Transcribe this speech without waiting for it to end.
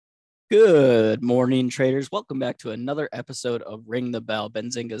Good morning, traders. Welcome back to another episode of Ring the Bell,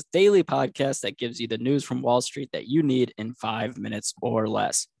 Benzinga's daily podcast that gives you the news from Wall Street that you need in 5 minutes or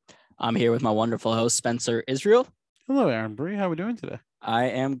less. I'm here with my wonderful host, Spencer Israel. Hello, Aaron Bree. How are we doing today? I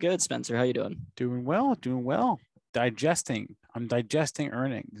am good, Spencer. How you doing? Doing well. Digesting. I'm digesting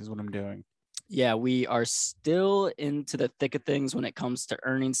earnings is what I'm doing. Yeah, we are still into the thick of things when it comes to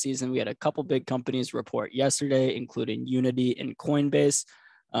earnings season. We had a couple big companies report yesterday, including Unity and Coinbase.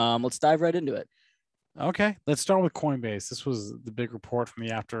 Let's dive right into it. Okay, let's start with Coinbase. This was the big report from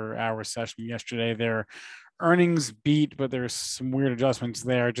the after-hour session yesterday. Their earnings beat, but there's some weird adjustments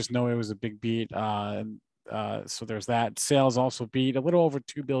there. Just know it was a big beat. So there's that. Sales also beat a little over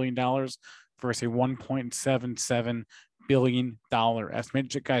 $2 billion versus a $1.77 billion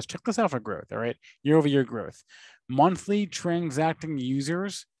estimate. Guys, check this out for growth, all right? Year-over-year growth. Monthly transacting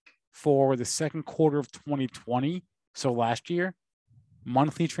users for the second quarter of 2020, so last year,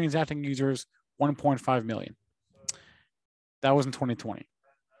 monthly transacting users, 1.5 million. That was in 2020.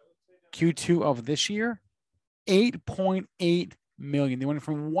 Q2 of this year, 8.8 million. They went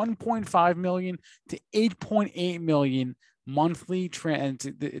from 1.5 million to 8.8 million monthly.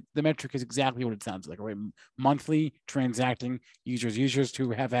 The metric is exactly what it sounds like, right? Monthly transacting users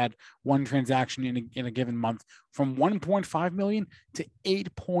who have had one transaction in a given month, from 1.5 million to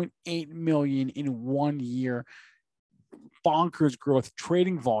 8.8 million in 1 year. Bonkers growth.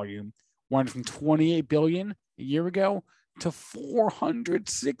 Trading volume went from 28 billion a year ago to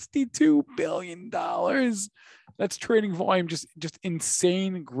 $462 billion. That's trading volume, just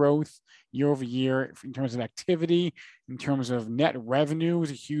insane growth year over year in terms of activity, in terms of net revenue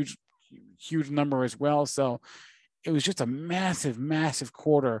was a huge number as well. So it was just a massive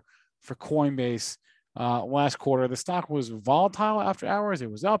quarter for Coinbase. Last quarter, the stock was volatile after hours.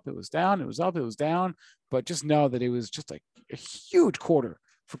 It was up, it was down, it was up, it was down. But just know that it was just a huge quarter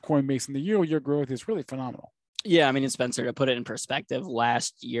for Coinbase, and the year-over-year growth is really phenomenal. Yeah, I mean, Spencer, to put it in perspective,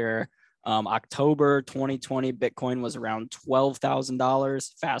 last year, October 2020, Bitcoin was around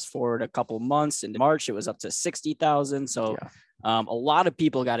 $12,000. Fast forward a couple months into March, it was up to $60,000. So a lot of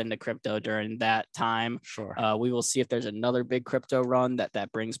people got into crypto during that time. Sure. We will see if there's another big crypto run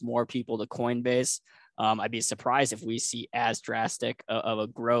that brings more people to Coinbase. I'd be surprised if we see as drastic of a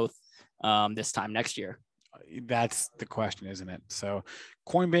growth this time next year. That's the question, isn't it? So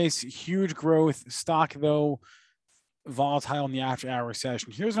Coinbase, huge growth. Stock, though, volatile in the after-hour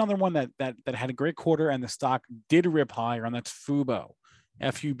session. Here's another one that had a great quarter, and the stock did rip higher, and that's Fubo,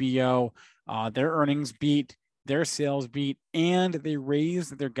 Fubo. Their earnings beat, their sales beat, and they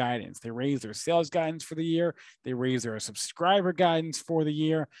raised their guidance. They raised their sales guidance for the year. They raised their subscriber guidance for the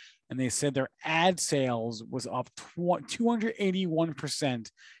year, and they said their ad sales was up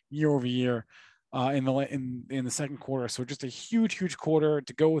 281% year over year. In the second quarter. So just a huge quarter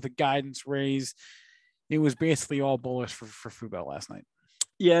to go with a guidance raise. It was basically all bullish for Fubo last night.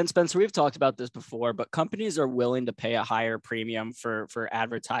 Yeah, and Spencer, we've talked about this before, but companies are willing to pay a higher premium for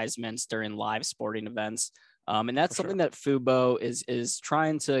advertisements during live sporting events. And that's something that Fubo is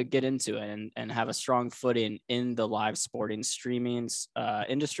trying to get into and have a strong footing in the live sporting streaming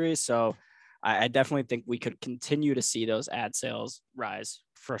industry. So I definitely think we could continue to see those ad sales rise.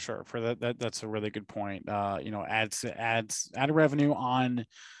 For sure. That's a really good point. Ad revenue on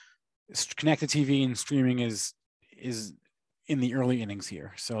connected TV and streaming is in the early innings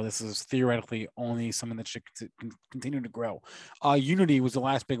here. So this is theoretically only something that should continue to grow. Unity was the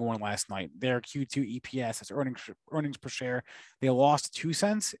last big one last night. Their Q2 EPS, that's earnings per share, they lost 2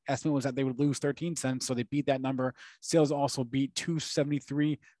 cents. Estimate was that they would lose 13 cents. So they beat that number. Sales also beat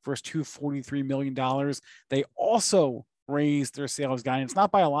 273 versus $243 million. They also raised their sales guidance,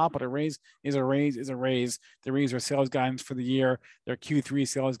 not by a lot, but a raise is a raise. They raised their sales guidance for the year. Their Q3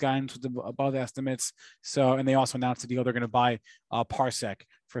 sales guidance was above estimates. So, and they also announced a deal. They're going to buy Parsec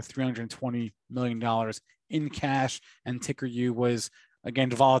for $320 million in cash. And ticker U was, again,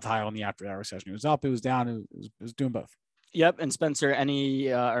 volatile in the after-hour session. It was up, it was down, it was doing both. Yep. And Spencer,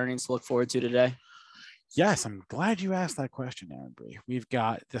 any earnings to look forward to today? Yes, I'm glad you asked that question, Aaron Bree. We've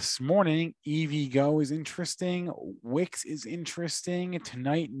got this morning, EVgo is interesting. Wix is interesting.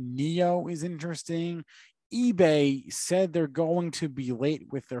 Tonight, NEO is interesting. eBay said they're going to be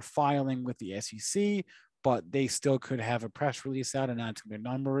late with their filing with the SEC, but they still could have a press release out announcing their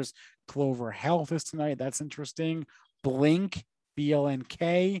numbers. Clover Health is tonight. That's interesting. Blink,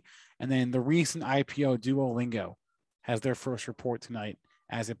 BLNK, and then the recent IPO Duolingo has their first report tonight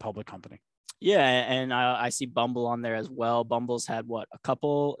as a public company. Yeah, and I see Bumble on there as well. Bumble's had a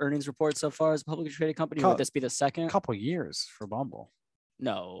couple earnings reports so far as a publicly traded company. Would this be the second? Couple years for Bumble.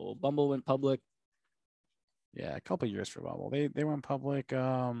 No, Bumble went public. Yeah, a couple years for Bumble. They went public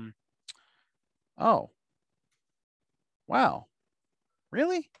Oh, wow.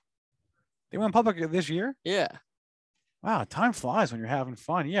 Really? They went public this year? Yeah. Wow, time flies when you're having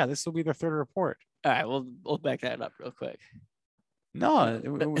fun. Yeah, this will be their third report. All right, we'll back that up real quick. No,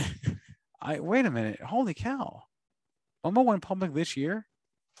 wait a minute. Holy cow. Bumble went public this year?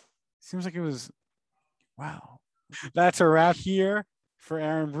 Seems like it was wow. That's a wrap here for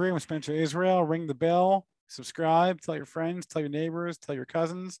Aaron Bree with Spencer Israel. Ring the bell, subscribe, tell your friends, tell your neighbors, tell your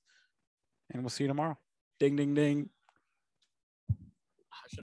cousins, and we'll see you tomorrow. Ding, ding, ding.